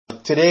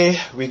Today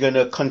we're going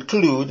to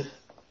conclude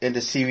in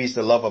the series,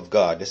 The Love of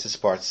God. This is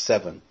part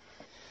 7.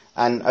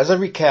 And as a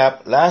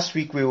recap, last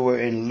week we were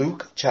in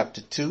Luke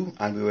chapter 2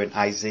 and we were in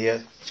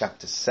Isaiah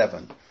chapter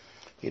 7.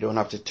 You don't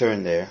have to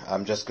turn there.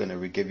 I'm just going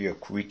to give you a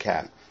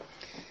recap.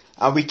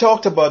 And we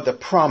talked about the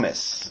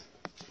promise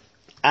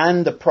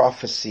and the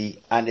prophecy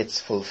and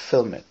its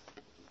fulfillment.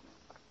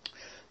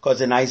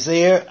 Because in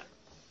Isaiah,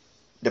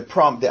 the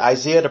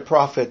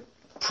prophet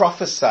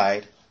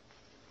prophesied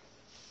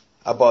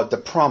about the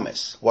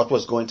promise, what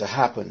was going to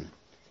happen.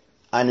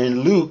 And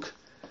in Luke,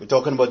 we're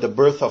talking about the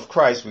birth of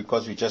Christ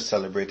because we just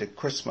celebrated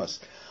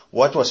Christmas.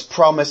 What was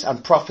promised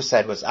and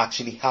prophesied was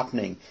actually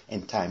happening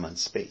in time and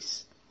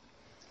space.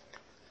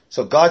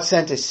 So God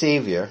sent a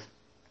Savior,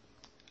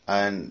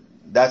 and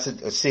that's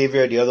a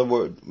Savior, the other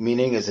word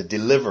meaning is a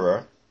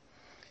deliverer,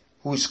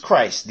 who is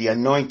Christ, the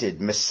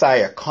anointed,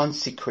 Messiah,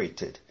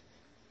 consecrated.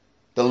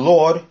 The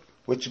Lord,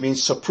 which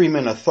means supreme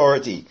in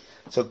authority.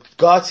 So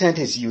God sent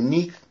His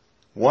unique,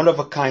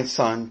 one-of-a-kind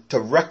Son to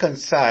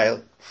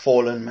reconcile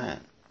fallen man.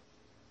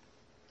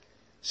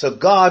 So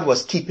God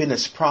was keeping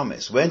His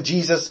promise. When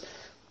Jesus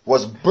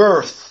was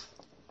birthed,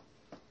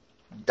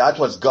 that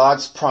was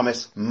God's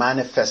promise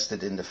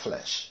manifested in the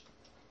flesh.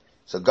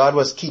 So God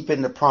was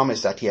keeping the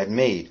promise that He had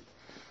made.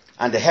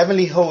 And the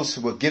heavenly hosts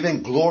were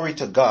giving glory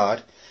to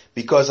God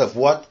because of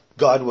what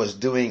God was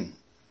doing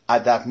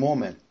at that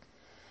moment.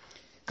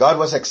 God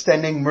was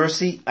extending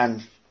mercy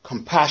and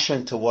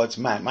compassion towards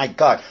man. My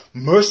God,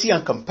 mercy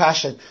and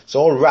compassion is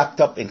all wrapped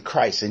up in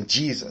Christ, in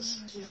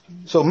Jesus.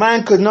 So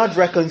man could not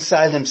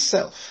reconcile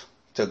himself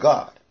to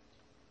God.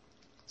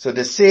 So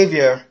the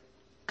Savior,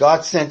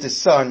 God sent His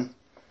Son,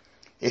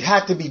 it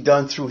had to be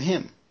done through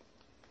Him.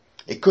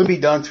 It couldn't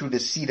be done through the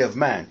seed of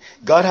man.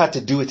 God had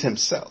to do it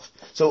Himself.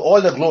 So all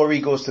the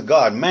glory goes to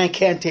God. Man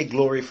can't take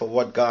glory for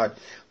what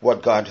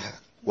God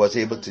was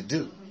able to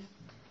do.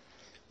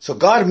 So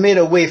God made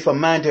a way for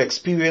man to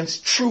experience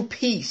true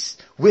peace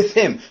with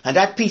Him. And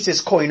that peace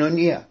is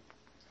koinonia.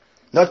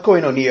 Not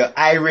koinonia,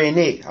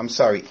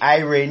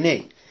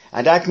 irene.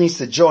 And that means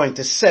to join,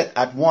 to set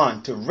at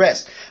one, to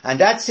rest.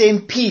 And that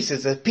same peace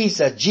is the peace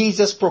that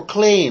Jesus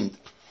proclaimed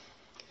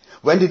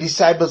when the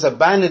disciples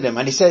abandoned Him.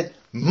 And He said,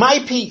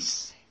 my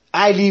peace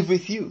I leave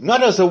with you,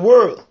 not as the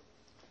world.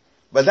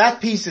 But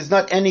that peace is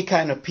not any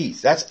kind of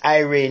peace. That's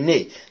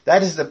irene.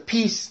 That is the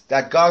peace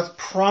that God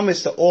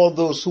promised to all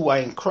those who are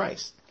in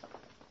Christ.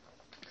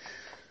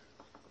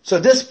 So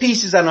this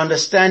peace is an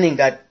understanding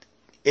that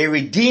a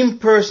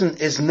redeemed person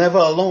is never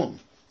alone.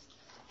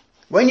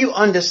 When you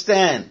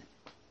understand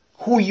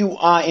who you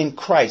are in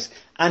Christ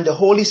and the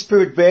Holy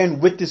Spirit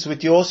bearing witness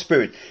with your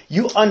spirit,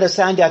 you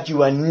understand that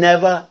you are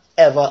never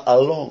ever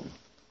alone.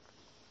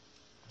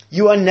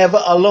 You are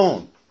never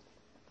alone.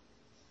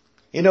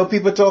 You know,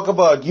 people talk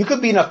about, you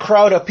could be in a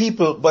crowd of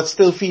people but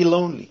still feel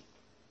lonely.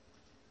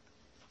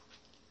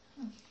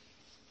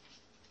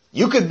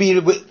 You could be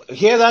with,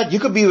 hear that? You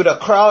could be with a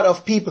crowd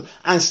of people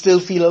and still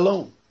feel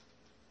alone.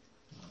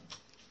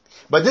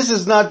 But this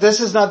is not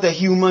the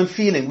human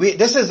feeling.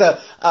 This is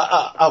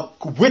a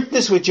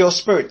witness with your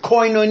spirit,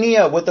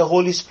 koinonia with the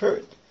Holy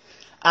Spirit.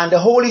 And the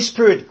Holy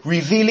Spirit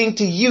revealing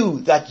to you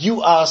that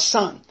you are a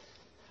son.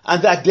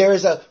 And that there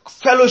is a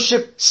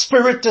fellowship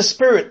spirit to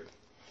spirit.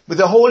 With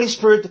the Holy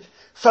Spirit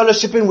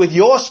fellowshipping with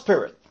your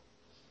spirit.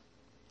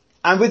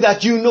 And with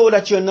that you know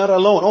that you're not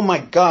alone. Oh my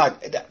God.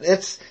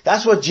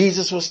 That's what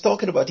Jesus was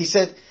talking about. He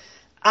said,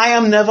 I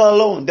am never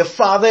alone. The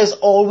Father is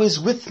always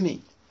with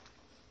me.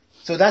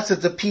 So that's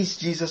the peace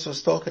Jesus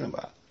was talking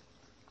about.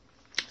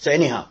 So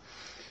anyhow.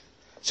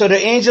 So the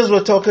angels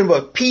were talking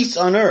about peace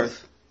on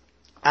earth.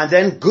 And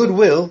then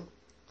goodwill,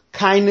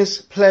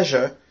 kindness,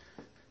 pleasure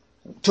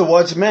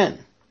towards men.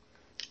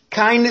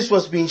 Kindness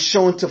was being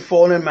shown to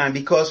fallen man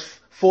because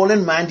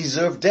fallen man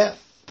deserved death.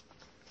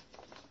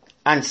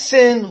 And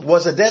sin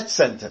was a death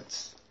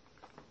sentence.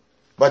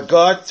 But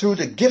God, through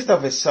the gift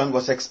of His Son,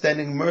 was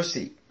extending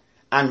mercy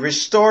and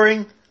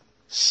restoring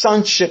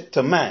sonship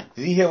to man.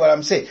 Did you hear what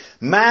I'm saying?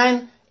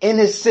 Man in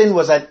his sin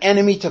was an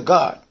enemy to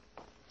God.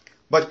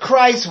 But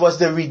Christ was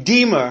the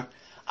Redeemer,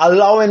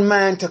 allowing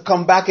man to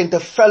come back into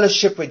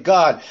fellowship with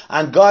God.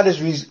 And God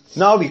is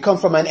now become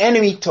from an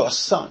enemy to a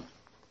son.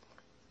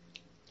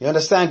 You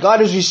understand? God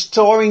is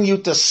restoring you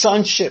to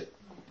sonship.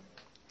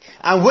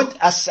 And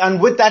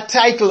with that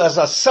title as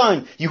a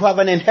son, you have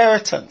an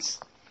inheritance.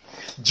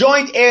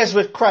 Joint heirs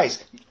with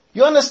Christ.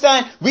 You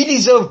understand? We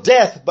deserve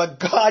death, but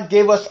God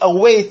gave us a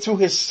way through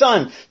His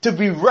Son to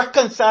be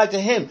reconciled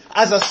to Him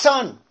as a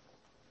son.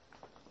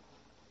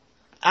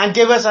 And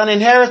give us an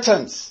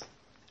inheritance.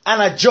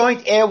 And a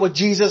joint heir with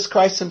Jesus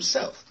Christ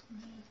Himself.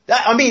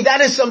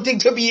 That is something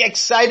to be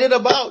excited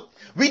about.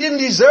 We didn't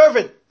deserve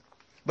it.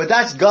 But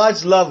that's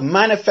God's love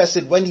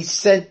manifested when He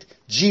sent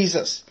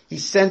Jesus. He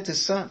sent His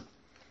Son.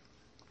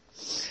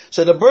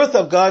 So the birth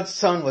of God's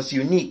Son was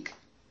unique.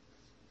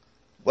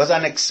 Was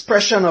an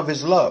expression of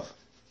His love.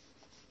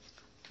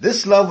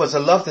 This love was a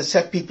love that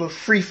set people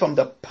free from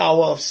the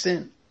power of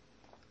sin.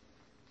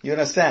 You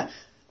understand?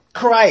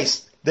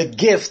 Christ, the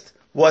gift,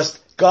 was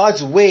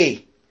God's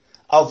way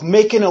of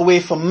making a way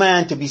for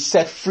man to be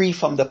set free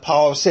from the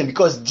power of sin.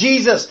 Because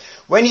Jesus,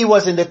 when he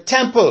was in the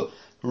temple,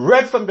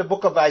 read from the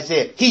book of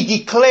Isaiah, he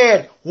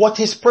declared what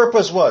his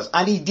purpose was,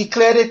 and he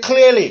declared it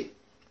clearly.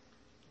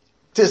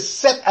 To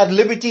set at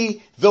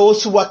liberty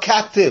those who are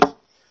captive.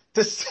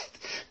 To set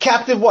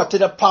captive what? To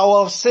the power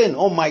of sin.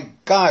 Oh my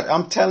God,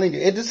 I'm telling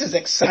you, this is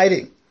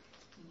exciting.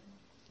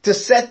 To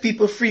set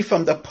people free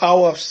from the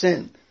power of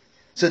sin,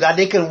 so that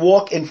they can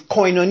walk in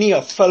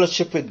koinonia,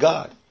 fellowship with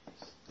God.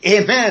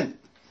 Amen.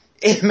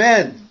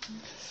 Amen.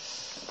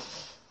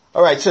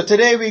 Alright, so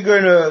today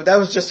that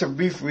was just a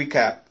brief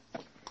recap.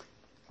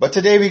 But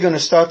today we're going to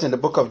start in the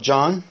book of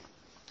John.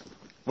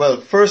 Well,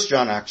 1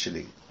 John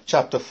actually,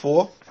 chapter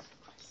 4.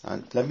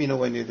 And let me know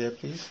when you're there,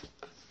 please.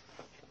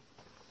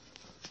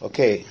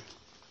 Okay,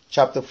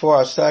 chapter 4,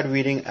 I'll start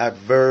reading at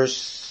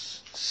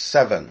verse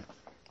 7.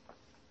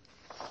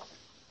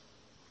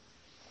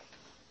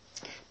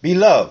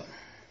 Beloved,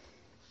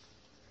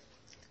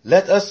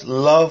 let us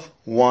love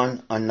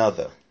one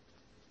another,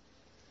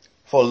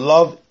 for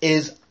love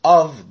is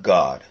of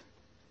God,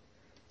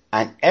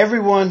 and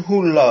everyone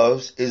who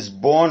loves is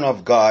born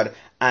of God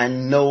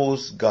and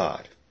knows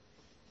God.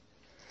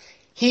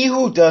 He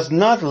who does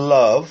not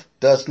love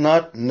does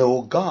not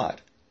know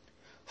God,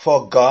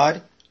 for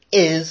God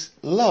is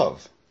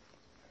love.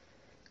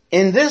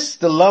 In this,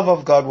 the love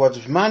of God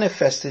was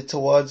manifested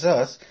towards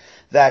us,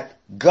 that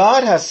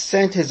God has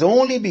sent his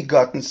only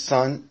begotten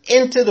Son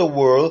into the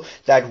world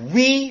that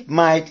we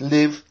might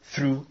live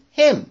through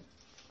him.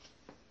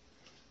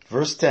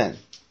 Verse 10.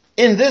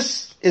 In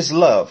this is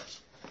love,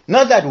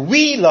 not that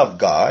we love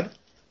God,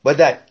 but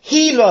that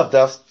he loved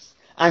us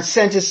and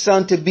sent his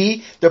Son to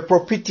be the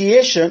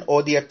propitiation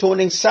or the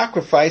atoning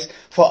sacrifice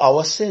for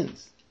our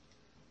sins.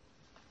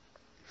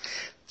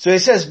 So it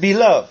says,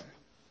 beloved,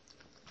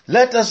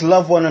 let us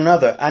love one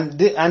another. And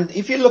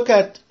if you look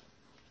at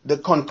the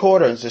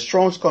concordance, the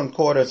Strong's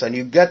Concordance, and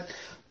you get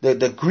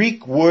the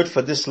Greek word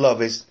for this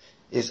love is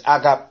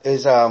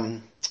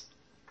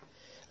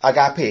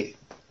agape,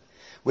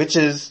 which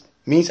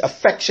means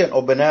affection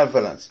or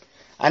benevolence.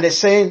 And it's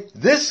saying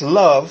this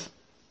love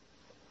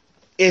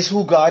is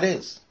who God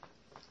is.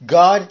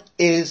 God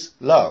is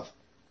love.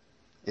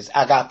 It's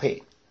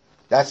agape.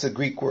 That's the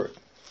Greek word.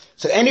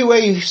 So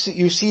anyway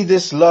you see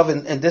this love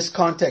in this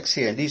context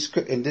here,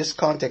 in this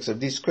context of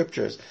these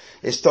scriptures,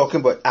 it's talking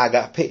about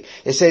agape.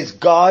 It says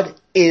God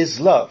is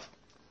love.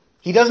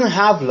 He doesn't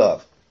have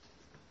love.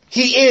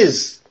 He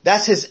is.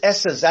 That's his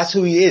essence. That's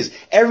who he is.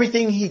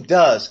 Everything he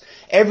does,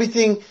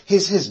 everything,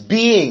 his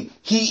being,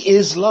 he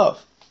is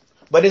love.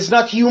 But it's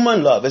not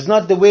human love. It's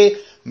not the way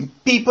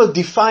people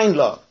define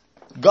love.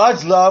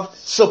 God's love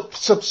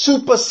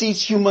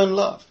supersedes human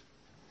love.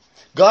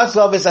 God's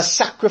love is a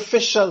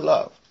sacrificial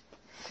love.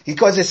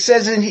 Because it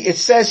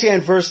says here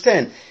in verse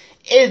 10,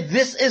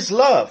 this is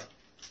love.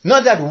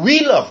 Not that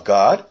we love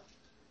God,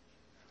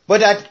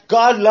 but that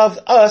God loved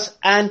us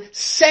and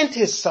sent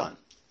his Son.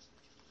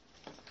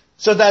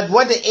 So that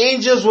what the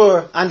angels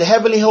were and the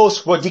heavenly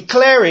hosts were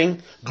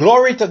declaring,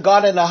 glory to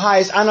God in the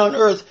highest, and on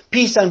earth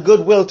peace and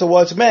goodwill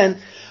towards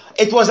men,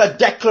 it was a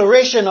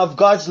declaration of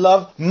God's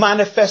love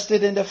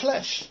manifested in the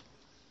flesh.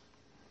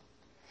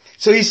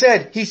 So he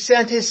said he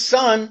sent his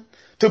Son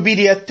to be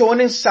the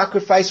atoning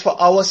sacrifice for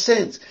our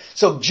sins.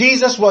 So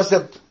Jesus was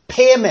the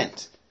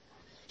payment.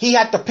 He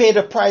had to pay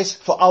the price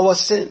for our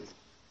sins.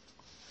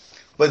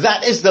 But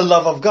that is the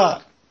love of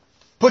God.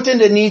 Putting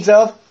the needs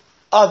of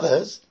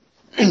others,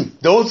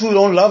 those who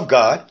don't love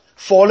God,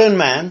 fallen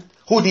man,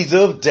 who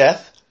deserve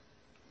death,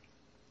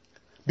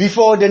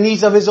 before the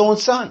needs of his own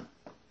Son.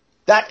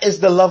 That is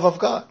the love of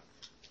God.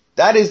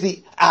 That is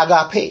the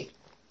agape.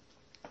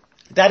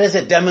 That is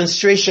a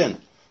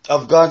demonstration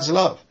of God's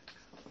love.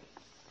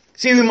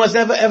 See, we must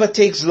never ever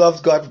take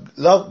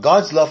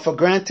God's love for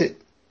granted.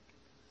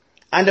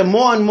 And the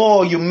more and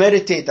more you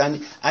meditate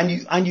and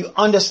you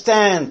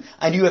understand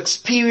and you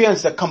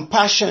experience the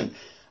compassion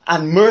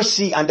and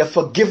mercy and the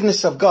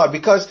forgiveness of God,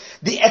 because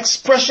the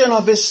expression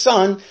of his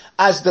Son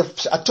as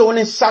the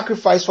atoning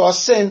sacrifice for our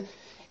sin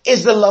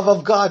is the love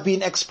of God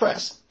being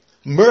expressed.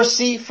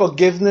 Mercy,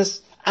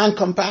 forgiveness, and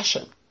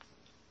compassion.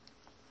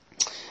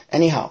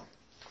 Anyhow,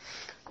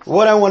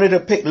 what I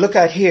wanted to look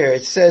at here,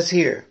 it says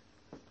here,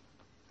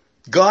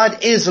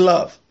 God is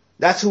love.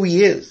 That's who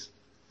he is.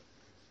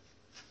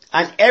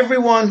 And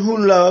everyone who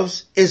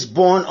loves is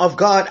born of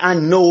God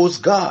and knows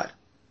God.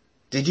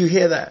 Did you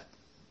hear that?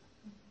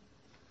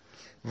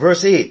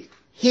 Verse 8.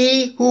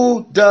 He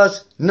who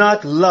does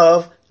not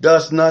love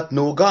does not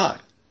know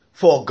God,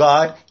 for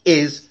God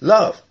is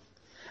love.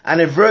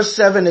 And in verse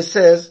 7 it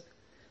says,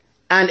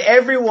 and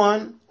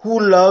everyone who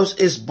loves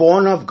is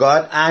born of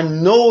God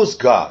and knows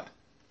God.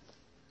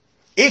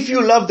 If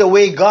you love the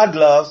way God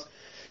loves,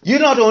 you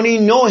not only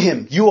know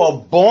him, you are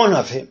born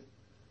of him.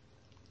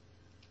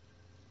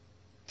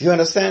 Do you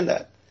understand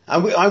that?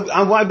 And we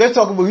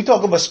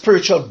talk about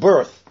spiritual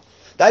birth.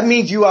 That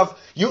means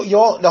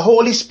the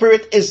Holy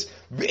Spirit is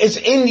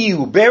in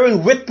you,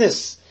 bearing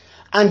witness.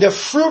 And the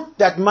fruit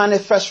that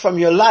manifests from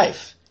your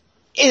life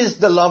is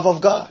the love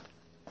of God.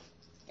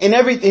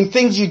 in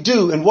things you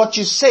do and what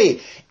you say,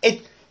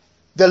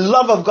 the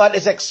love of God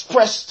is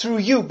expressed through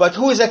you. But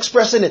who is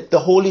expressing it? The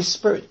Holy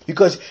Spirit.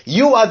 Because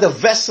you are the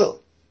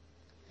vessel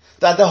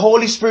that the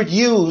Holy Spirit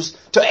used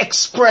to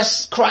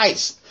express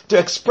Christ, to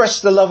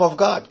express the love of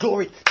God.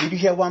 Glory. Did you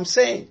hear what I'm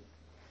saying?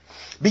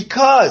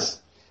 Because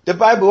the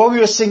Bible, what we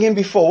were singing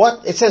before,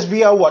 what? It says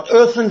we are what?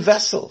 Earthen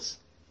vessels.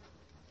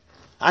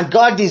 And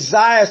God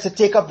desires to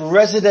take up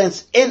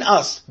residence in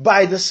us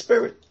by the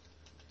Spirit.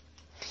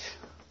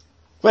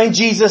 When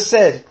Jesus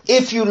said,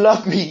 if you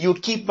love me, you'll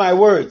keep my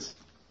words.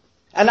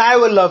 And I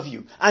will love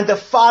you. And the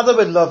Father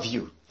will love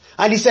you.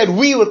 And he said,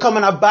 we will come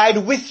and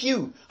abide with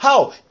you.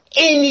 How?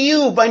 In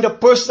you, by the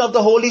person of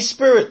the Holy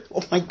Spirit.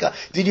 Oh my God.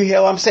 Did you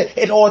hear what I'm saying?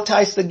 It all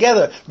ties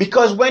together.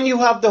 Because when you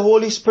have the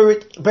Holy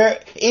Spirit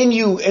in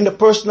you, in the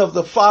person of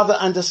the Father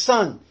and the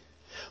Son,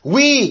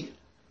 we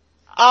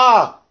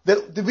are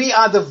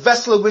the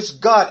vessel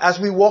which God, as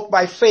we walk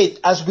by faith,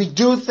 as we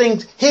do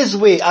things His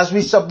way, as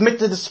we submit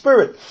to the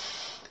Spirit,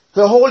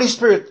 the Holy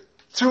Spirit,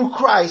 through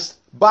Christ,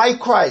 by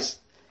Christ,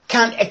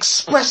 can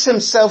express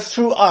Himself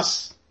through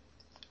us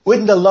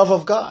with the love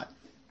of God.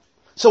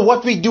 So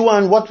what we do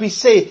and what we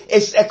say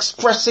is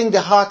expressing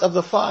the heart of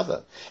the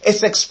Father.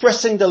 It's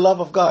expressing the love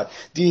of God.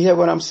 Do you hear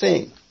what I'm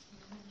saying?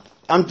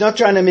 I'm not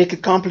trying to make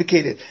it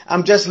complicated.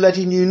 I'm just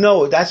letting you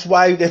know. That's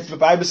why the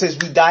Bible says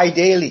we die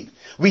daily.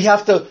 We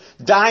have to,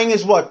 dying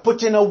is what?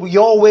 Putting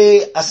your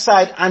way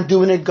aside and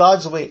doing it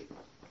God's way.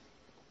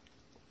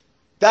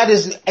 That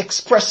is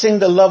expressing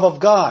the love of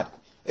God.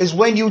 Is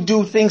when you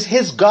do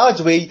things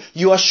God's way,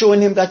 you are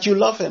showing Him that you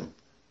love Him.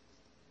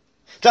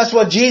 That's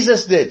what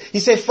Jesus did. He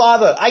said,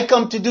 Father, I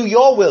come to do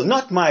your will,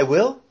 not my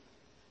will.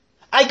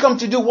 I come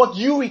to do what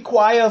you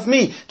require of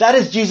me. That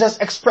is Jesus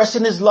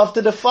expressing His love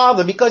to the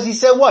Father, because He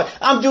said what?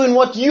 I'm doing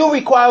what you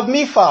require of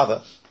me,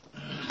 Father.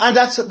 And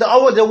that's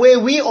the way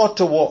we ought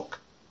to walk.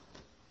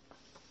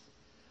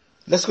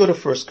 Let's go to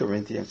 1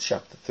 Corinthians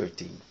chapter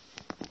 13.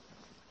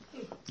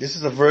 This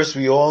is a verse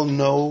we all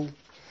know.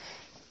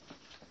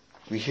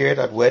 We hear it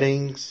at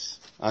weddings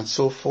and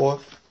so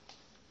forth.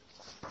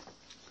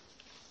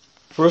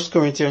 1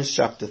 Corinthians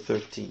chapter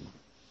 13.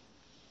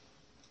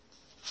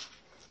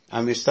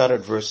 And we start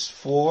at verse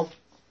 4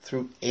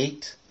 through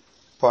 8,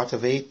 part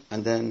of 8,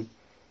 and then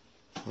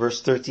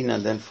verse 13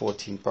 and then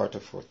 14, part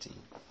of 14.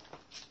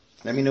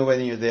 Let me know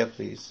whether you're there,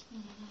 please.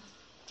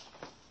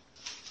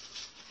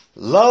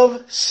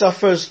 Love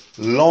suffers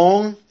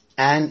long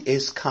and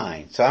is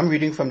kind. So I'm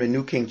reading from the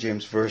New King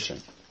James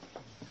Version.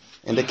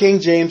 In the King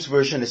James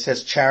Version it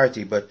says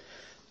charity, but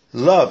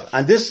love,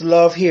 and this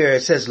love here,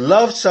 it says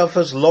love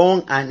suffers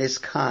long and is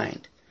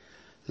kind.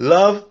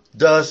 Love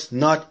does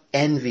not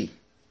envy.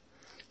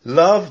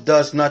 Love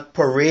does not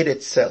parade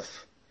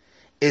itself,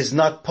 is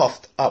not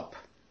puffed up.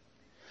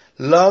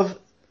 Love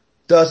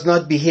does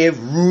not behave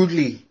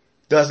rudely,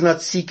 does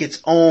not seek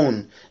its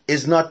own,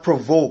 is not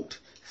provoked,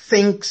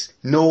 thinks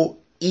no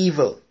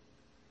evil.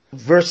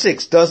 Verse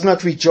 6, does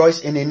not rejoice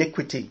in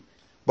iniquity,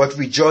 but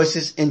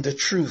rejoices in the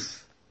truth.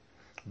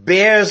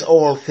 Bears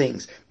all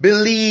things,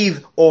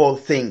 believe all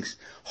things,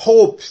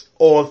 hopes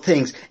all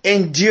things,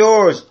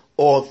 endures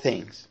all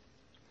things.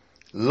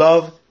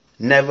 Love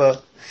never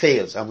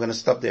fails. I'm going to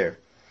stop there.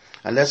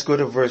 And let's go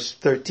to verse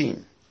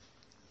 13.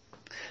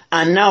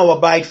 And now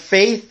abide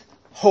faith,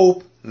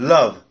 hope,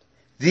 love.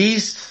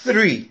 These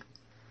three.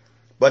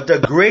 But the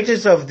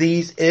greatest of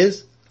these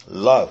is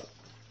love.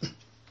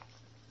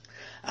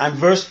 And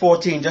verse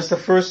 14, just the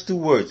first two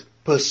words,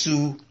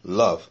 pursue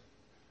love.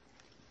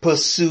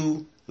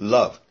 Pursue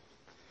love.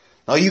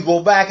 Now you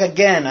go back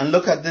again and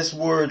look at this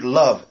word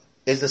love.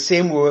 It's the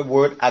same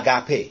word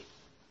agape.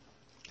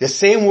 The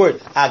same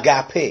word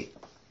agape,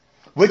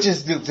 which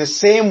is the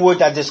same word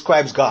that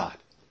describes God.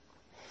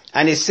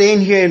 And it's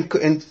saying here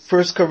in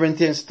 1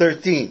 Corinthians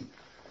 13,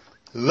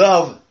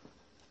 love,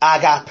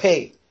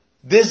 agape,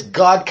 this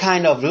God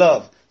kind of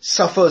love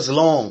suffers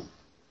long,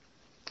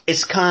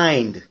 is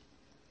kind,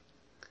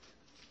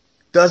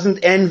 doesn't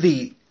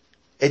envy,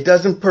 it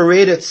doesn't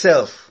parade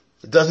itself,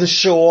 it doesn't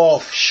show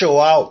off, show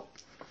out.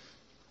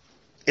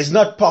 It's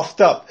not puffed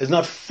up, it's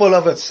not full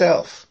of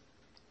itself,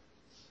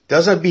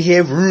 doesn't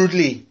behave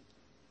rudely,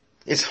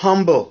 it's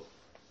humble,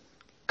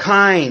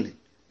 kind,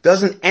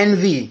 doesn't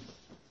envy,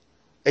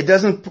 it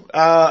doesn't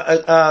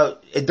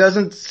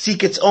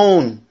seek its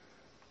own,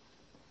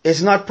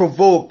 is not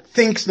provoked,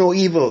 thinks no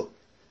evil,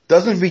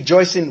 doesn't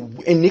rejoice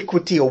in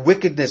iniquity or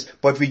wickedness,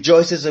 but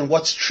rejoices in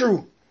what's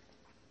true.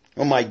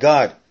 Oh my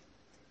God.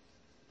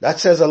 That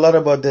says a lot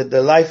about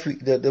the life,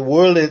 the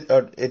world,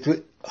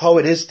 how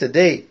it is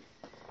today.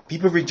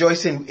 People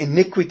rejoice in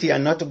iniquity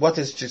and not what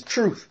is just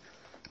truth.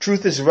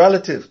 Truth is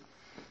relative.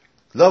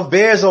 Love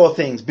bears all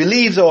things,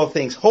 believes all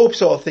things,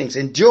 hopes all things,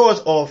 endures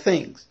all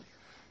things.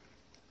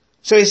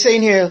 So he's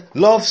saying here,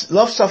 love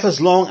suffers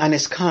long and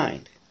is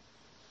kind.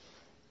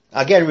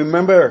 Again,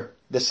 remember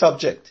the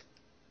subject,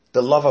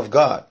 the love of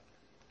God.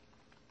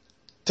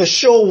 To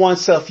show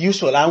oneself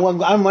useful. And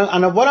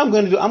what I'm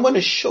going to do, I'm going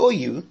to show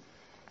you,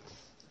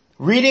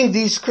 reading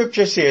these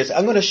scriptures here,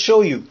 I'm going to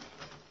show you,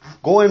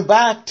 going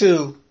back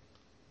to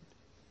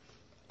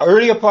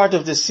earlier part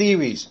of the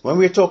series, when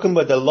we were talking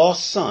about the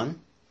lost son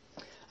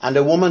and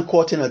the woman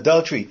caught in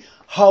adultery,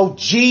 how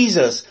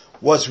Jesus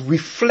was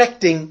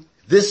reflecting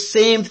this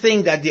same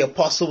thing that the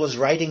apostle was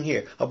writing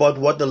here about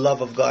what the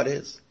love of God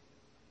is.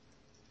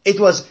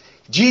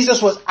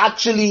 Jesus was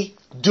actually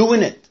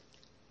doing it.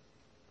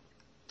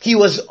 He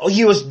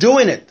was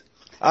doing it.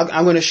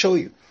 I'm going to show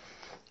you.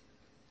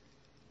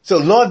 So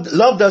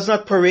love does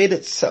not parade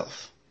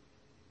itself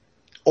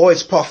or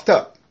it's puffed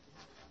up.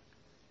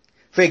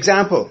 For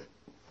example,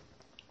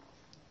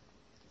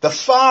 the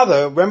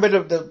father,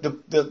 remember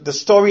the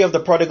story of the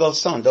prodigal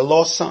son, the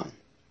lost son.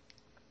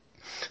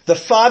 The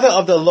father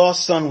of the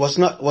lost son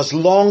was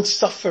long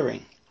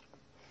suffering.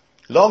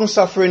 Long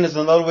suffering is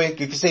another way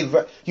you can say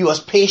he was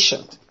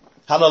patient,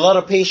 had a lot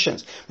of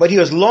patience, but he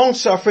was long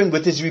suffering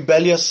with his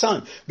rebellious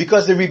son,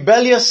 because the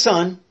rebellious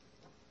son,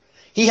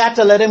 he had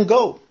to let him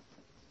go.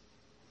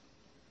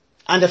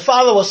 And the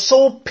father was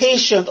so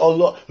patient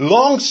or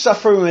long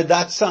suffering with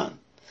that son.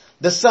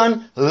 The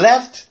son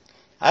left.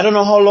 I don't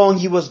know how long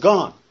he was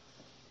gone.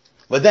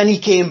 But then he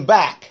came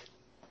back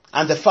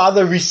and the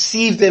father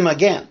received him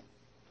again.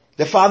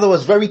 The father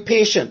was very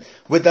patient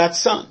with that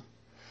son.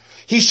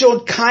 He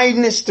showed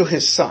kindness to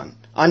his son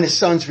on his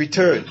son's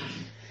return.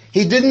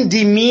 He didn't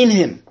demean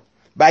him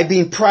by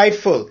being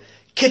prideful,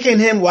 kicking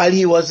him while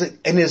he was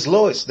in his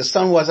lowest. The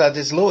son was at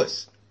his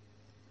lowest.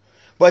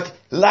 But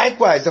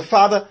likewise, the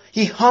father,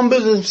 he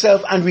humbled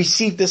himself and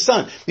received the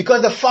son.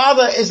 Because the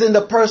father is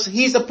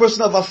he's the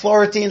person of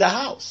authority in the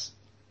house.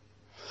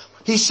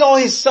 He saw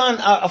his son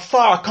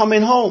afar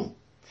coming home.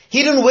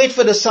 He didn't wait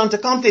for the son to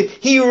come to him.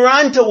 He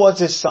ran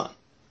towards his son,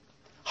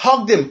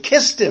 hugged him,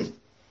 kissed him,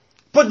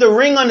 put the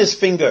ring on his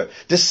finger,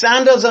 the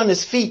sandals on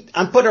his feet,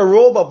 and put a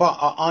robe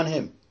on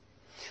him,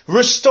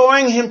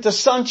 restoring him to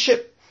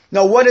sonship.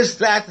 Now what is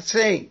that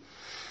saying?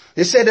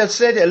 They said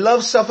that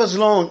love suffers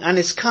long and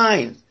is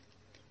kind.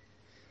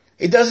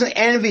 It doesn't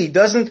envy,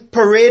 doesn't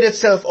parade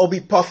itself or be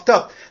puffed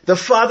up. The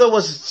father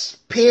was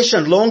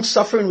patient, long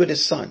suffering with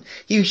his son.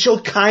 He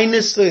showed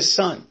kindness to his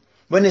son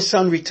when his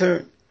son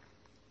returned.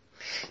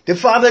 The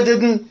father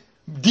didn't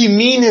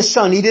demean his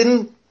son. He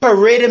didn't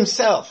parade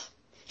himself.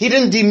 He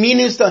didn't demean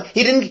his son.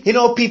 He didn't,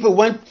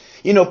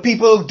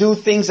 people do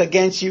things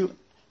against you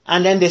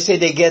and then they say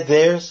they get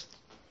theirs.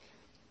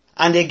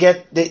 And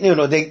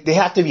they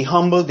have to be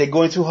humble. They're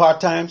going through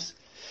hard times.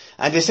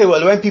 And they say,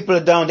 well, when people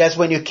are down, that's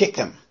when you kick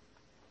them.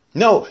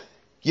 No,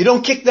 you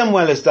don't kick them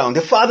while it's down. The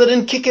father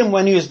didn't kick him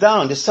when he was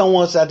down. The son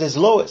was at his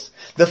lowest.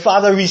 The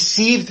father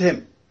received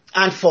him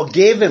and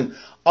forgave him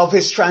of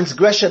his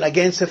transgression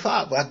against the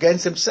father,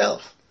 against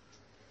himself.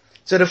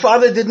 So the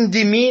father didn't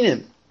demean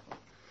him.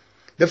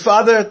 The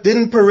father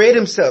didn't parade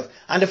himself.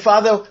 And the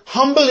father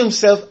humbled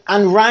himself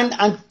and ran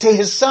to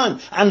his son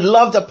and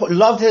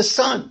loved his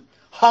son,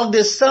 hugged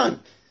his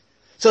son.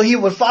 So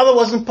the father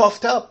wasn't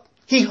puffed up.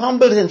 He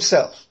humbled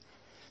himself.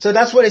 So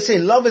that's what they say.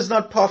 Love is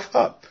not puffed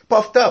up.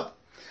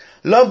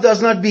 Love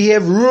does not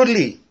behave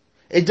rudely.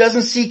 It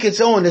doesn't seek its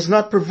own. It's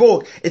not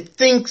provoked. It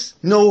thinks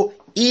no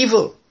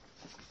evil.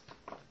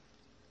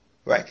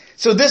 Right.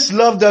 So this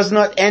love does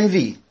not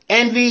envy.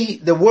 Envy,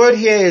 the word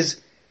here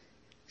is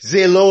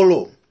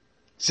zeloo.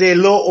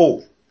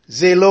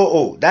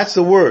 That's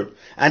the word.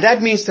 And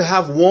that means to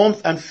have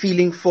warmth and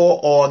feeling for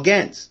or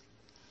against.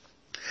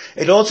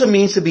 It also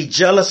means to be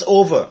jealous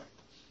over.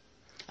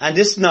 And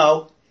this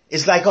now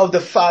is like how the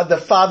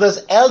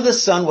father's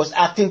eldest son was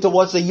acting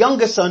towards the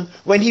younger son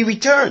when he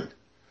returned.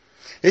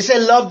 They say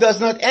love does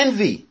not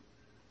envy.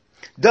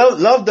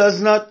 Love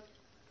is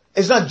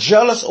not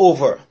jealous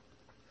over.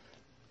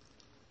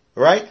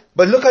 Right?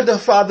 But look at the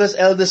father's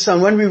eldest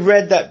son. When we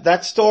read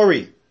that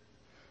story,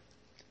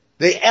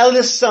 the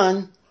eldest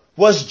son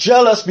was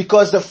jealous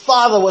because the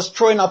father was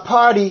throwing a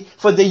party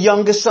for the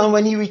youngest son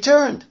when he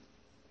returned.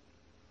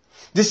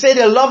 They say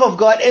the love of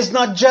God is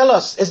not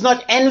jealous, it's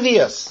not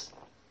envious.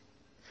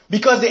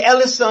 Because the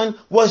eldest son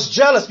was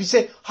jealous. We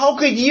say, how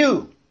could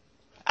you?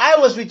 I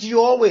was with you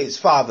always,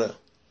 father.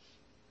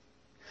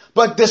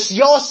 But this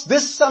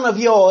son of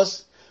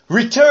yours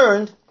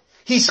returned.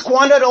 He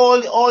squandered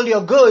all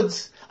your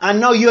goods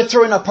and now you're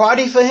throwing a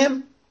party for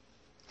him?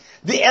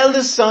 The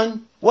eldest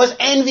son was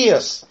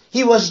envious.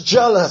 He was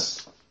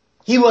jealous.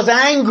 He was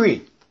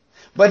angry.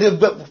 But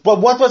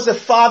what was the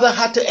father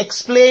had to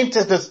explain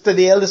to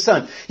the eldest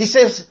son? He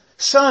says,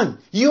 son,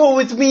 you were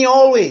with me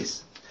always.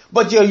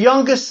 But your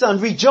youngest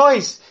son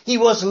rejoiced. He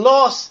was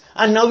lost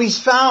and now he's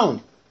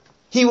found.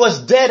 He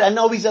was dead and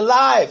now he's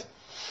alive.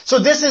 So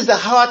this is the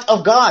heart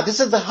of God. This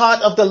is the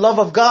heart of the love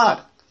of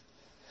God.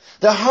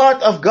 The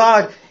heart of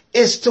God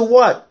is to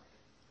what?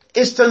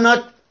 Is to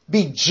not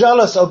be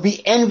jealous or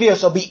be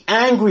envious or be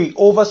angry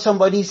over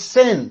somebody's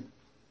sin,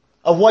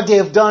 of what they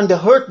have done, the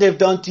hurt they've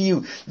done to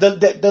you.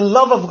 The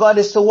love of God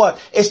is to what?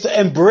 Is to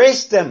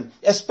embrace them,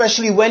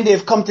 especially when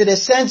they've come to their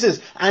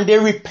senses and they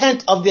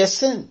repent of their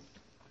sin.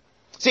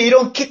 So you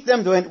don't kick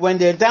them when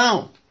they're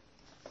down.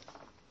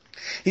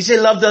 He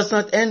said love does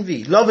not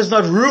envy. Love is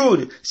not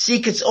rude,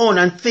 seek its own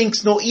and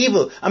thinks no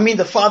evil. I mean,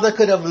 the father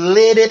could have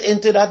laid it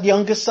into that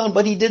youngest son,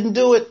 but he didn't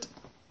do it.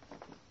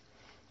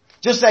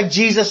 Just like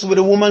Jesus with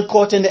a woman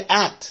caught in the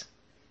act.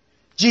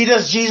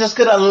 Jesus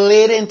could have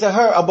laid into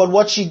her about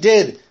what she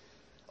did.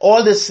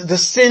 All the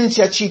sins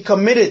that she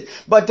committed.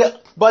 But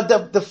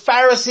the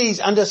Pharisees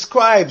and the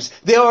scribes,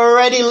 they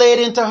already laid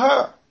into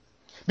her.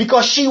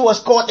 Because she was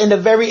caught in the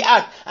very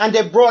act. And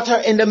they brought her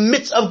in the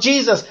midst of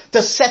Jesus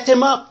to set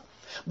him up.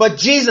 But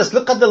Jesus,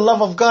 look at the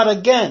love of God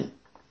again.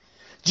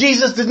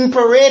 Jesus didn't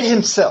parade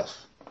himself.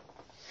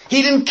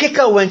 He didn't kick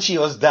her when she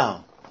was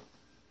down.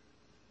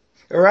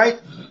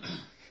 Alright?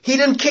 He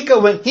didn't kick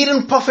her he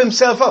didn't puff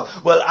himself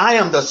up. Well, I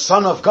am the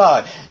Son of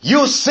God.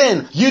 You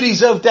sin. You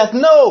deserve death.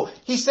 No.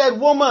 He said,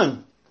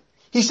 woman.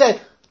 He said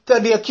to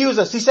the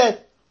accusers, he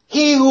said,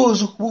 he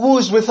who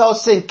is without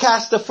sin,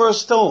 cast the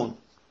first stone.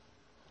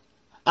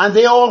 And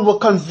they all were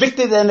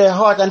convicted in their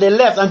heart and they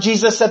left. And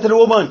Jesus said to the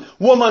woman,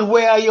 woman,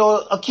 where are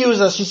your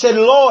accusers? She said,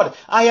 Lord,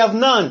 I have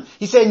none.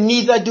 He said,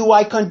 neither do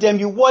I condemn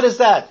you. What is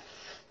that?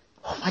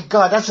 Oh my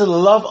God, that's the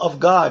love of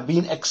God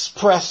being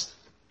expressed.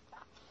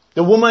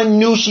 The woman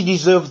knew she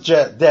deserved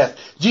death.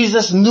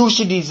 Jesus knew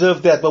she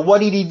deserved death. But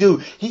what did he do?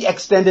 He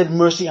extended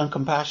mercy and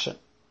compassion.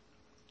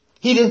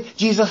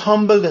 Jesus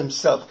humbled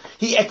himself.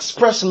 He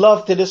expressed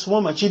love to this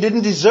woman. She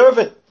didn't deserve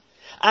it.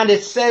 And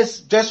it says,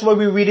 just what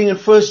we're reading in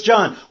 1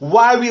 John,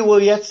 while we were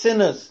yet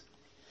sinners,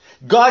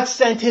 God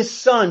sent his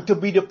son to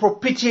be the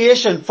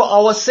propitiation for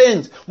our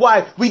sins.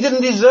 Why? We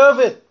didn't deserve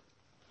it.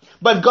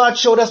 But God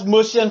showed us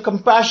mercy and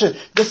compassion.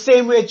 The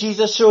same way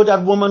Jesus showed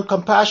that woman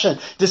compassion.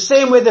 The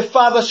same way the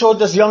Father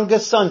showed his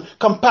youngest son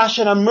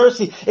compassion and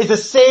mercy. Is the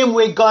same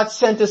way God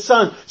sent his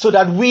son so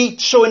that we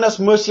showing us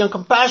mercy and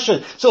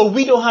compassion. So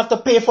we don't have to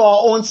pay for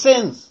our own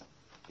sins.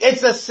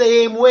 It's the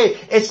same way.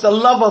 It's the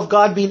love of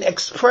God being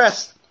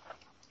expressed.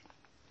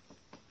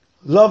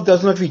 Love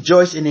does not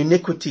rejoice in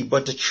iniquity,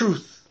 but the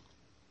truth.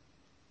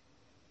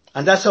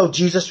 And that's how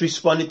Jesus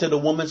responded to the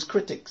woman's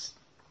critics.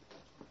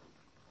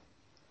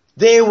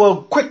 They were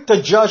quick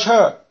to judge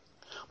her,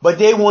 but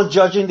they weren't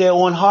judging their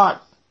own heart.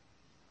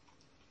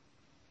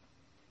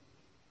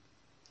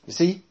 You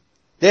see?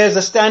 There's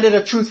a standard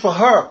of truth for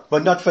her,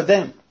 but not for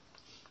them.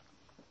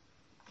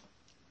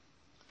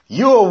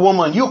 You're a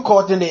woman, you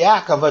caught in the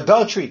act of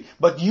adultery,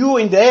 but you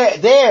in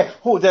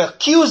who the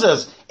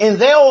accusers in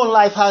their own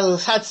life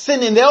had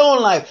sin in their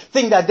own life,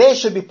 think that they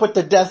should be put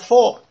to death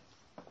for.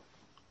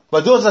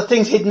 But those are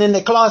things hidden in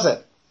the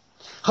closet.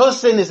 Her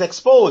sin is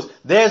exposed.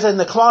 Theirs in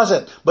the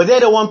closet. But they're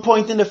the one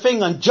pointing the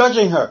finger and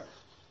judging her.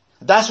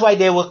 That's why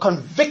they were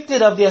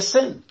convicted of their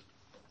sin.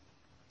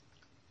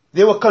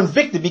 They were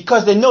convicted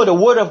because they know the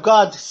word of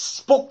God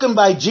spoken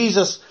by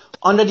Jesus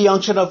under the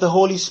unction of the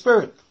Holy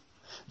Spirit.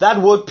 That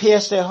word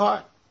pierced their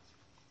heart.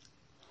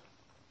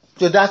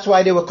 So that's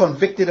why they were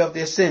convicted of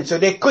their sin. So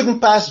they couldn't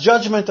pass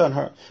judgment on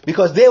her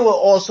because they were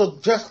also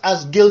just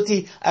as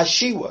guilty as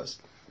she was.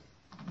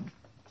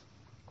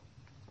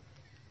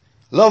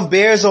 Love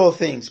bears all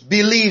things,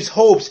 believes,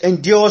 hopes,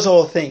 endures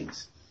all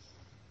things.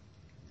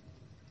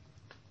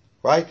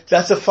 Right?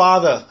 That's a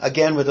father,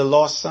 again, with a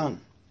lost son.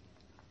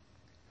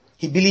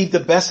 He believed the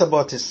best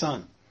about his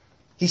son.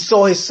 He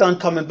saw his son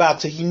coming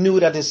back, so he knew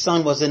that his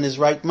son was in his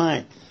right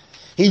mind.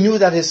 He knew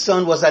that his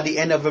son was at the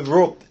end of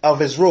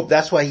his rope.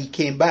 That's why he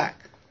came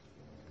back.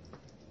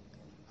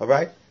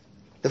 Alright?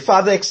 The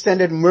father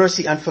extended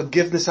mercy and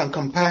forgiveness and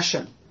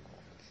compassion.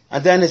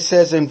 And then it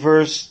says in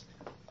verse,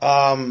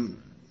 love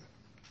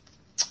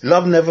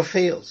never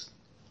fails.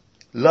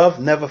 Love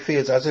never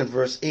fails. As in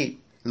verse 8.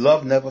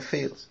 Love never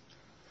fails.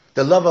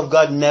 The love of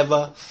God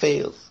never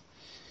fails.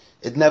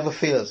 It never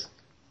fails.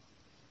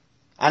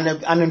 And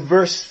in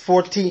verse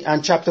 14,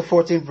 and chapter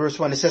 14, verse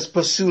 1, it says,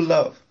 pursue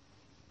love.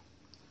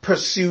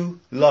 Pursue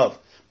love.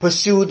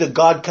 Pursue the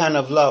God kind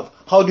of love.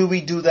 How do we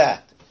do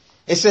that?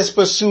 It says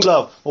pursue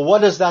love. Well,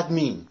 what does that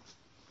mean?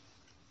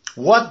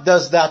 What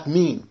does that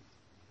mean?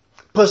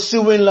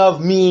 Pursuing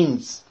love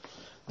means,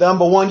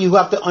 number one, you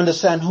have to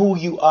understand who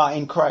you are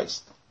in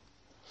Christ.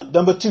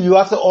 Number two, you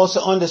have to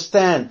also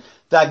understand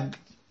that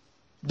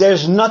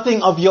there's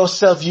nothing of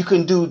yourself you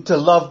can do to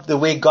love the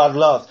way God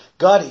loves.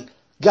 God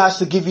has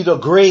to give you the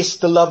grace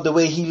to love the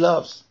way He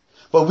loves.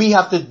 But we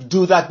have to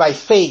do that by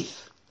faith.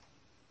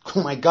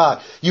 Oh my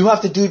God. You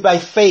have to do it by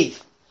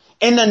faith.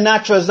 In the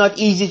natural, it's not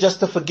easy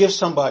just to forgive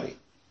somebody.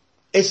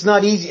 It's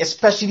not easy,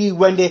 especially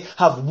when they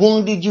have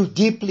wounded you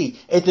deeply.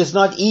 It is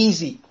not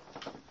easy.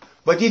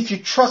 But if you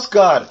trust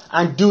God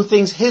and do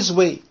things His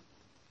way,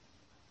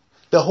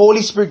 the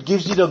Holy Spirit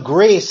gives you the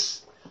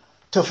grace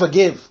to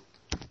forgive.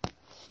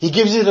 He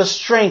gives you the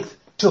strength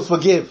to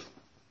forgive.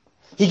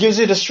 He gives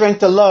you the strength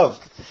to love.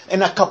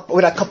 And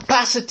with a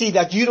capacity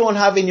that you don't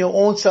have in your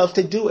own self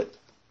to do it.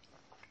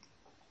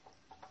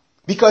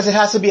 Because it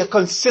has to be a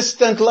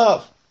consistent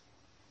love.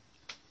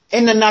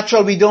 In the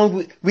natural, we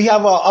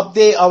have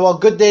our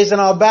good days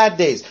and our bad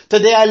days.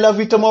 Today I love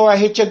you, tomorrow I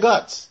hate your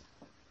guts.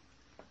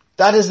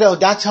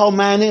 That's how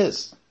man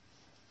is.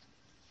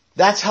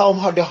 That's how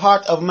the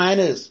heart of man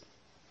is.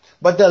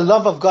 But the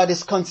love of God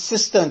is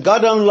consistent.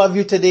 God don't love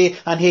you today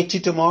and hate you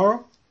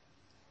tomorrow.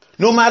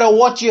 No matter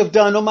what you have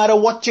done, no matter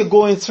what you're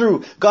going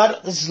through,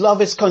 His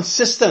love is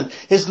consistent.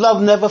 His love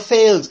never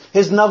fails.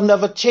 His love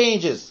never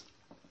changes.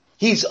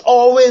 His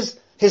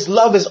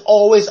love is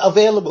always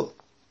available.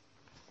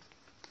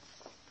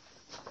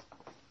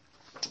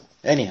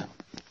 Anyhow.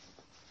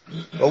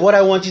 But what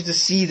I want you to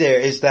see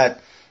there is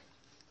that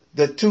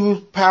the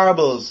two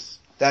parables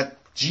that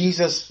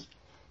Jesus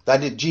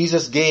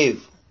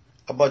gave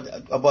about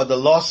the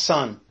lost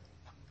son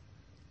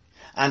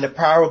and the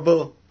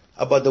parable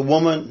about the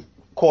woman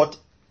caught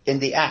in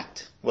the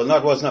act. Well,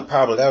 that was not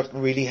parable. That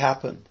really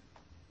happened.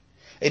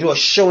 It was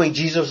showing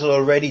Jesus was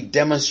already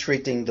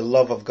demonstrating the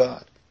love of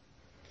God.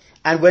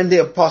 And when the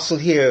apostle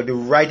here, the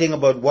writing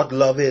about what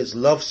love is,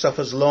 love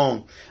suffers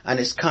long and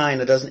is kind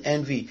and doesn't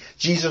envy,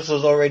 Jesus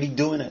was already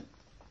doing it.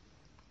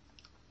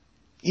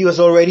 He was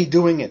already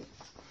doing it.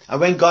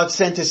 And when God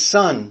sent His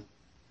Son,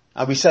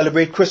 and we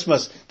celebrate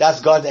Christmas, that's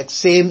God's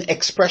same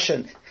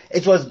expression.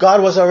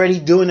 God was already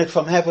doing it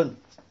from heaven.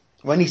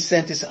 When He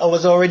sent His Son, it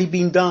was already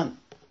being done.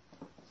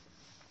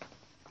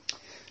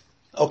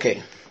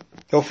 Okay.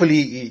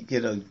 Hopefully,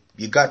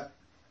 you got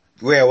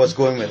where I was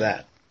going with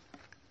that.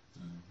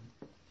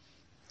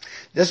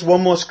 Just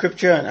one more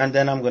scripture and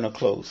then I'm going to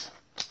close.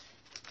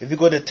 If you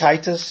go to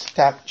Titus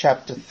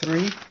chapter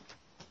 3,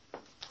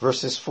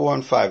 verses 4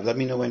 and 5. Let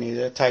me know when you're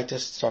there.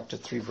 Titus chapter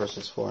 3,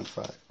 verses 4 and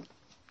 5.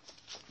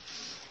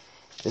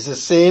 It's the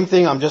same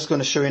thing. I'm just going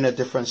to show you in a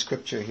different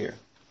scripture here.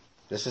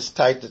 This is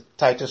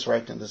Titus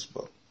writing this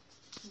book.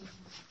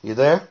 You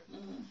there?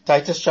 Mm-hmm.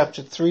 Titus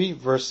chapter 3,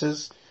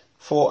 verses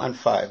 4 and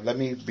 5. Let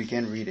me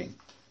begin reading.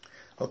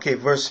 Okay,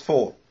 verse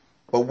 4.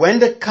 But when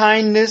the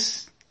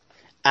kindness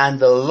and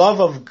the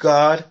love of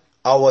God,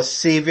 our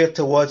Savior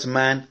towards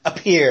man,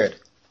 appeared,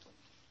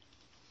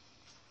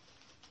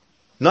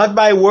 not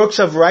by works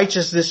of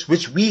righteousness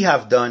which we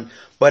have done,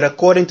 but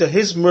according to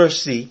His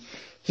mercy,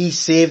 He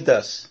saved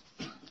us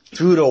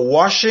through the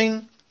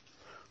washing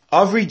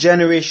of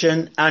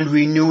regeneration and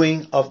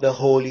renewing of the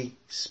Holy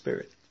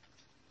Spirit.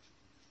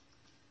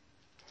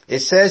 It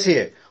says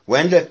here,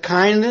 when the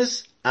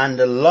kindness and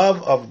the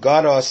love of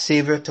God our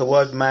Savior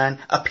towards man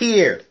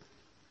appeared.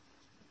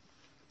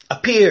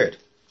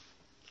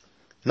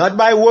 Not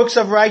by works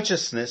of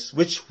righteousness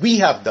which we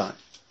have done.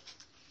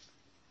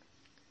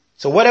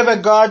 So whatever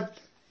God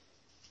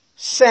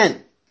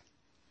sent,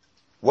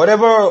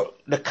 whatever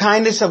the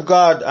kindness of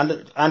God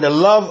and the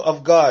love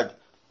of God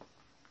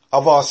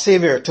of our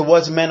Savior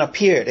towards men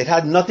appeared, it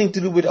had nothing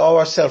to do with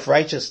our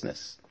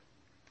self-righteousness.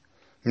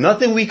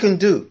 Nothing we can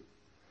do.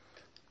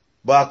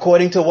 But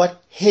according to what?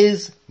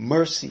 His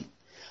mercy.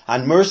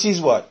 And mercy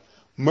is what?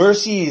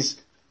 Mercy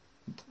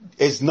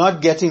is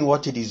not getting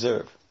what you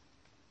deserve.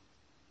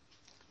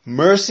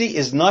 Mercy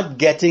is not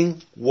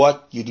getting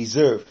what you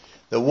deserve.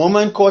 The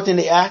woman caught in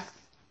the act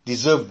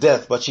deserved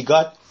death, but she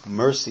got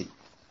mercy.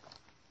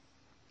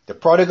 The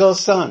prodigal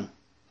son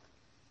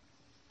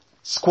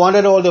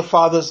squandered all the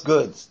father's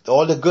goods,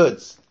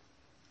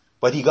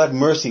 but he got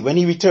mercy. When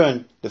he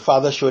returned, the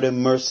father showed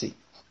him mercy.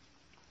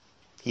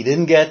 He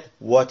didn't get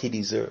what he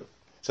deserved.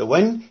 So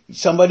when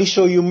somebody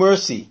show you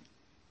mercy,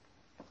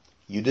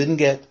 you didn't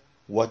get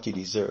what you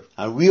deserve.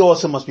 And we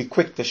also must be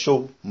quick to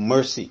show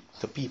mercy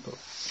to people.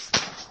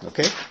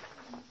 Okay?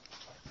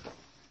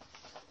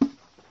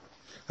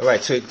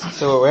 Alright, so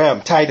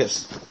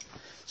Titus.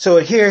 So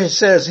here it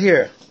says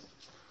here,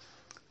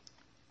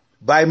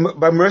 by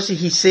mercy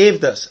He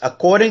saved us.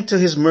 According to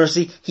His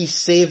mercy, He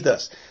saved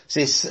us. So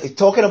it's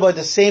talking about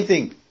the same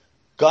thing.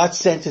 God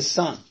sent His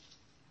Son.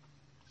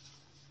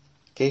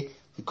 Okay?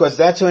 Because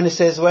that's when it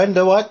says, when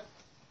the what?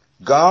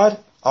 God,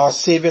 our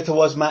Savior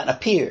towards man,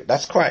 appeared.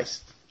 That's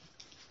Christ.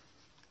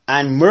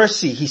 And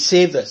mercy, He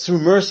saved us through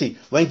mercy.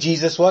 When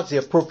Jesus was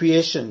the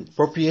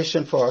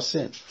propitiation for our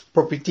sins.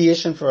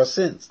 Propitiation for our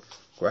sins.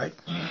 Right?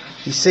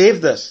 He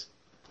saved us.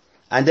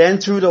 And then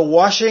through the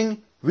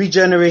washing,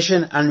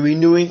 regeneration, and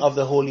renewing of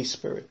the Holy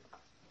Spirit.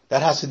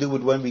 That has to do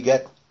with when we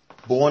get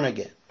born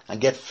again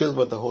and get filled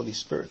with the Holy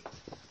Spirit.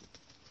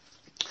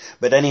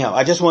 But anyhow,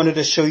 I just wanted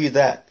to show you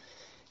that.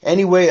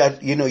 Anyway,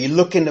 you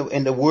look in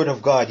the Word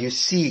of God, you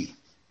see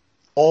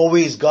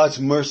always God's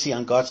mercy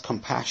and God's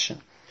compassion.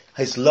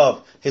 His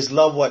love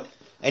what?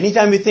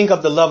 Anytime you think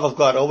of the love of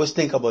God, always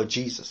think about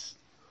Jesus.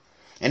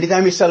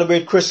 Anytime you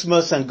celebrate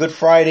Christmas and Good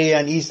Friday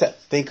and Easter,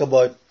 think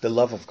about the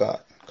love of God.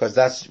 Because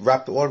that's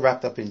all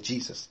wrapped up in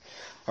Jesus.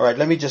 Alright,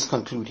 let me just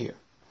conclude here.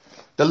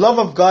 The love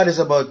of God is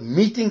about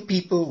meeting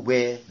people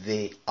where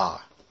they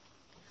are.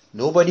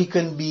 Nobody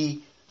can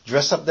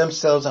dress up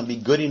themselves and be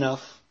good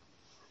enough,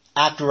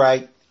 act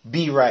right,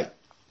 be right.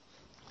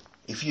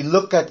 If you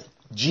look at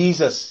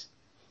Jesus,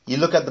 you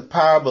look at the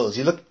parables,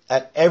 you look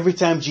at every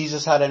time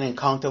Jesus had an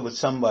encounter with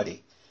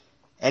somebody,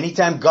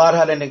 anytime God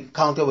had an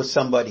encounter with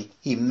somebody,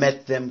 He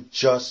met them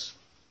just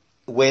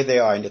where they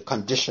are, in the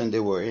condition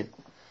they were in.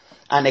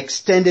 And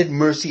extended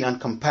mercy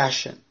and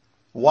compassion.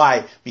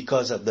 Why?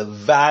 Because of the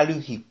value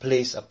He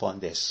placed upon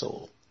their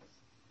soul.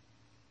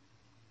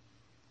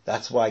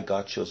 That's why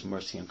God shows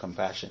mercy and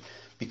compassion.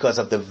 Because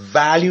of the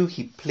value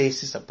He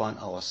places upon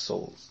our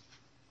souls.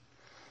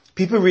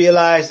 People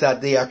realize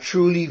that they are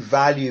truly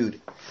valued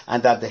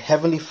and that the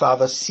Heavenly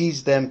Father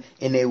sees them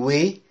in a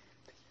way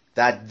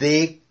that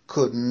they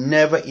could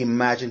never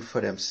imagine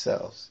for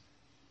themselves.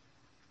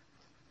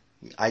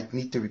 I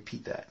need to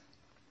repeat that.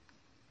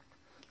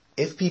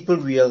 If people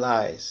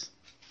realize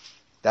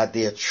that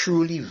they are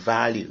truly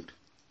valued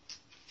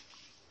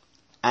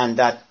and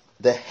that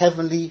the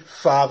Heavenly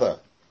Father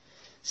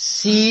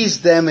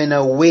sees them in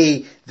a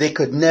way they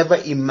could never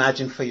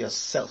imagine for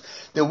yourself.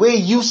 The way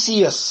you see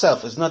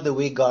yourself is not the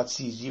way God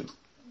sees you.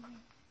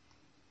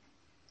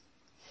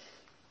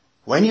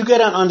 When you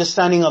get an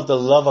understanding of the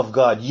love of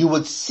God, you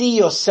would see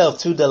yourself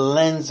through the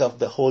lens of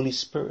the Holy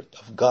Spirit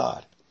of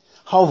God.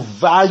 How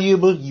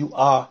valuable you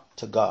are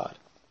to God.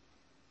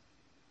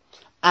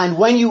 And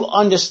when you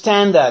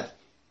understand that,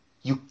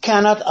 you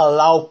cannot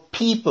allow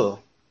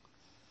people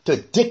to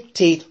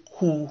dictate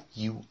who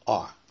you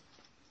are.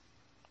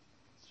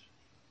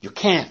 You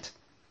can't.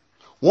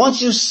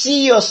 Once you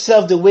see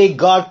yourself the way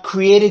God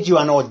created you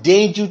and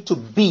ordained you to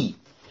be,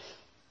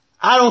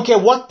 I don't care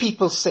what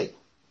people say,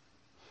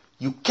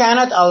 you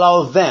cannot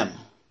allow them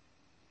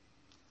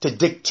to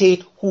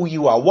dictate who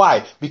you are.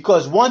 Why?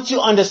 Because once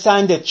you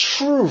understand the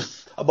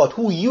truth about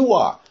who you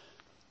are,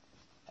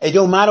 it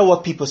don't matter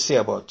what people say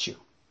about you.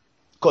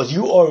 Because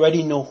you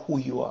already know who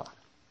you are.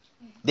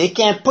 They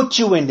can't put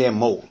you in their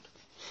mold.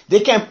 They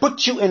can't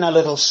put you in a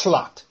little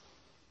slot.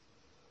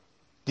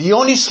 The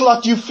only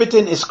slot you fit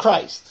in is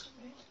Christ.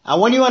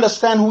 And when you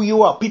understand who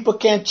you are, people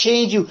can't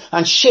change you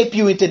and shape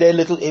you into their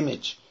little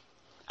image.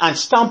 And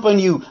stamp on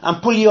you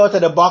and pull you out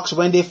of the box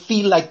when they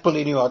feel like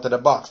pulling you out of the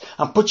box.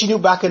 And putting you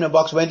back in the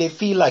box when they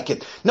feel like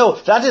it. No,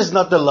 that is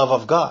not the love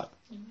of God.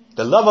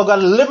 The love of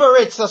God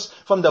liberates us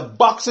from the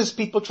boxes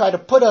people try to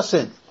put us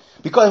in.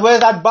 Because where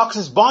that box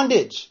is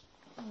bondage.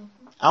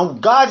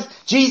 And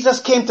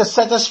Jesus came to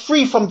set us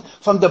free from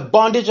the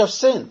bondage of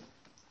sin.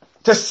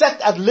 To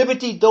set at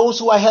liberty those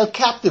who are held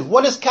captive.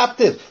 What is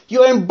captive?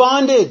 You're in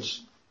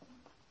bondage.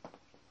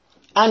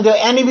 And the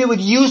enemy would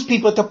use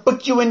people to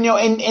put you in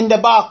the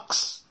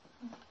box.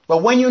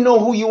 But when you know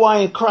who you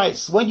are in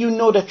Christ, when you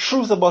know the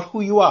truth about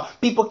who you are,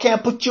 people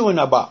can't put you in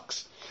a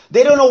box.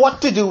 They don't know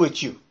what to do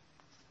with you.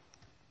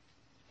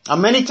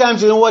 And many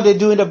times, you know what they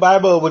do in the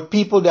Bible with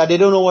people that they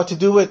don't know what to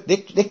do with? They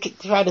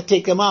try to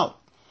take them out.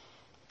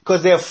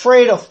 Because they're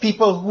afraid of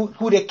people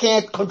who they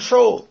can't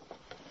control.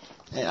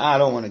 And I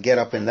don't want to get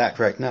up in that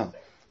right now.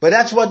 But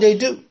that's what they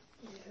do.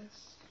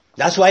 Yes.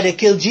 That's why they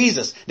killed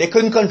Jesus. They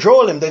couldn't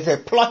control him. They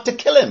plot to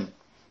kill him.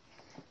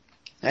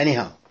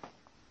 Anyhow.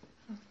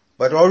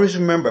 But always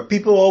remember,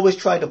 people always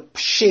try to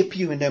shape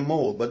you in their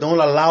mold, but don't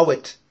allow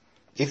it.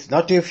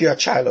 Not if you're a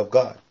child of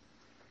God.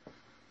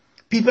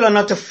 People are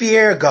not to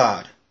fear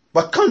God,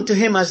 but come to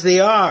him as they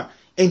are,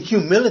 in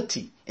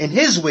humility, in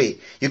his way.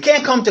 You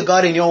can't come to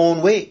God in your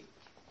own way.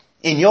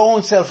 In your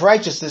own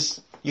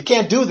self-righteousness, you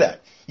can't do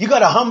that. You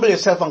gotta humble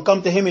yourself and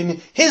come to him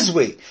in his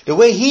way. The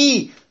way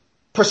he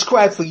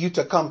prescribed for you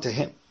to come to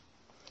him.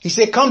 He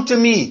said, come to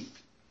me.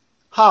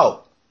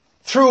 How?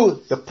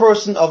 Through the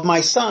person of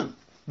my son.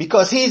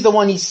 Because he's the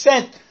one he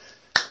sent.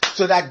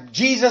 So that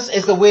Jesus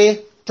is the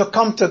way to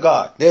come to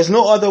God. There's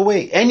no other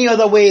way. Any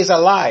other way is a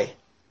lie.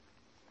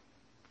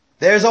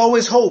 There's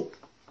always hope.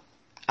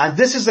 And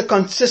this is the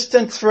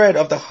consistent thread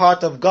of the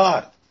heart of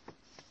God.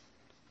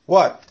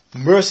 What?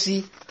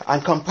 Mercy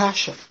and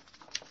compassion.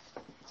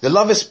 The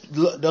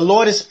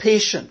Lord is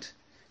patient,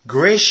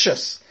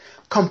 gracious,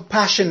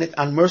 compassionate,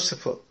 and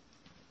merciful.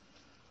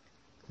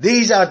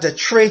 These are the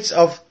traits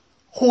of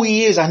who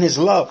he is and his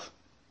love.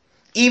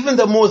 Even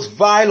the most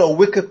vile or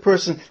wicked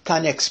person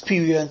can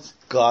experience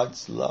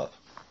God's love.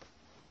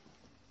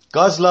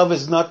 God's love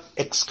is not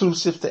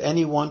exclusive to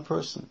any one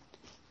person.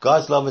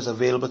 God's love is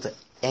available to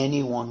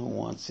anyone who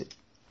wants it.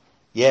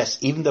 Yes,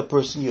 even the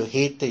person you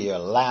hate to your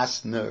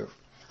last nerve.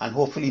 And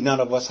hopefully none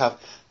of us have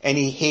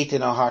any hate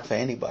in our heart for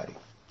anybody.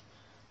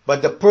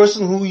 But the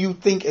person who you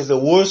think is the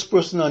worst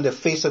person on the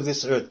face of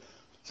this earth,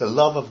 the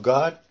love of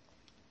God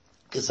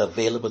is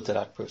available to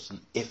that person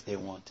if they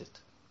want it.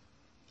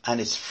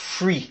 And it's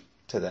free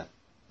to them.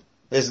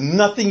 There's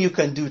nothing you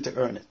can do to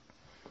earn it.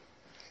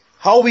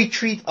 How we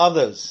treat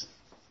others,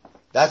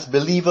 that's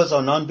believers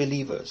or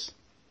non-believers,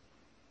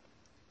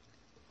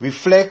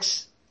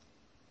 reflects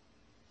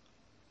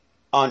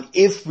on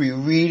if we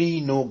really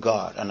know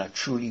God and are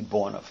truly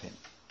born of him.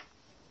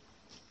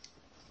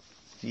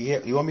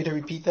 You want me to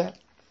repeat that?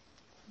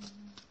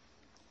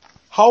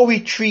 How we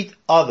treat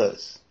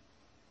others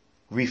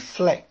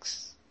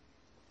reflects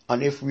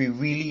on if we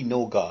really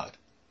know God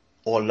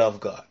or love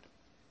God.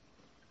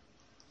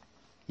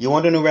 You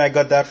want to know where I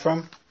got that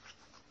from?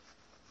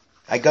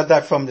 I got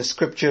that from the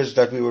scriptures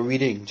that we were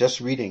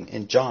just reading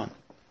in John.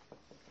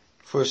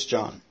 1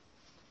 John.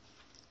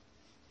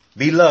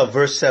 Beloved,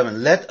 verse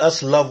 7, let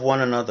us love one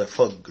another,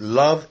 for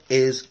love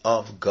is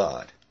of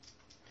God.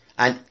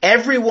 And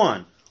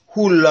everyone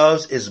who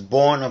loves is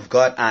born of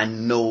God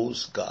and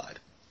knows God.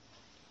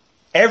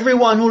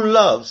 Everyone who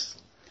loves,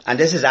 and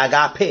this is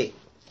agape.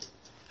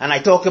 And I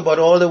talked about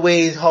all the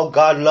ways how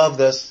God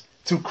loved us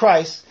through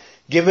Christ,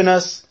 giving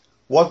us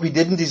what we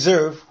didn't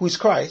deserve, who is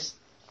Christ.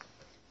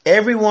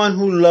 Everyone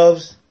who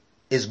loves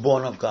is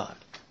born of God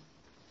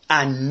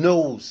and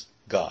knows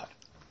God.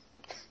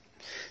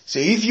 So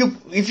if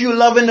you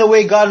love in the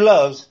way God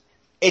loves,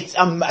 it's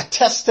a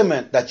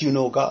testament that you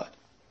know God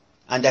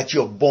and that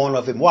you're born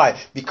of Him. Why?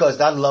 Because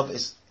that love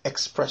is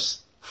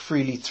expressed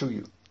freely through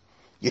you.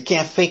 You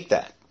can't fake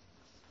that.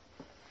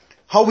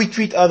 How we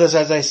treat others,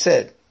 as I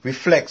said,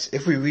 reflects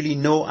if we really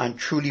know and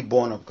truly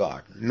born of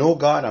God. Know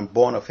God and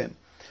born of Him.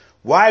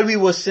 While we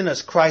were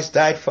sinners, Christ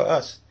died for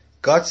us.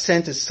 God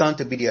sent His Son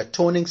to be the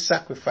atoning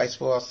sacrifice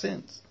for our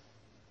sins.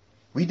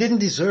 We didn't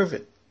deserve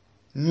it.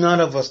 None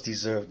of us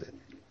deserved it.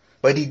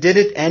 But He did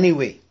it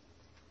anyway.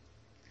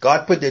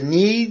 God put our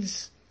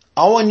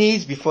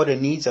needs before the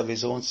needs of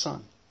His own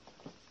Son.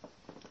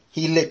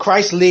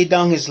 Christ laid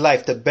down His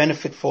life to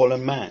benefit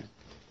fallen man.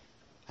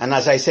 And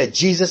as I said,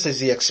 Jesus is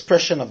the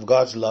expression of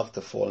God's love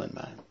to fallen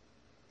man.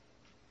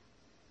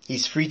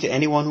 He's free to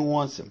anyone who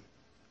wants Him.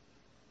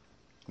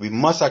 We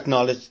must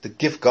acknowledge the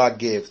gift God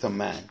gave to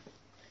man.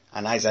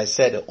 And as I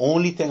said, the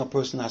only thing a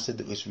person has to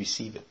do is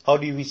receive it. How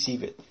do you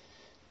receive it?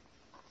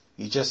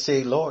 You just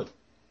say, Lord,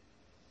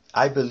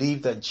 I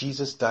believe that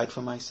Jesus died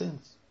for my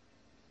sins.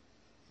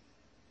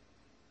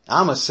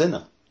 I'm a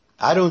sinner.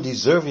 I don't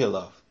deserve your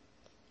love.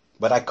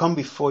 But I come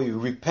before you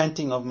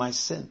repenting of my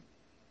sin.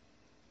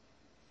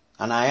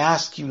 And I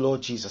ask you,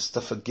 Lord Jesus,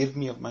 to forgive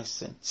me of my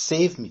sin.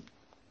 Save me.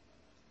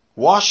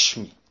 Wash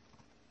me.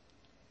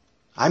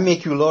 I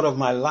make you Lord of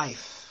my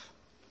life.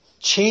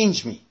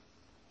 Change me.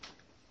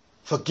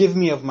 Forgive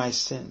me of my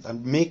sins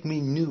and make me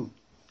new,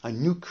 a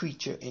new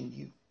creature in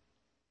you.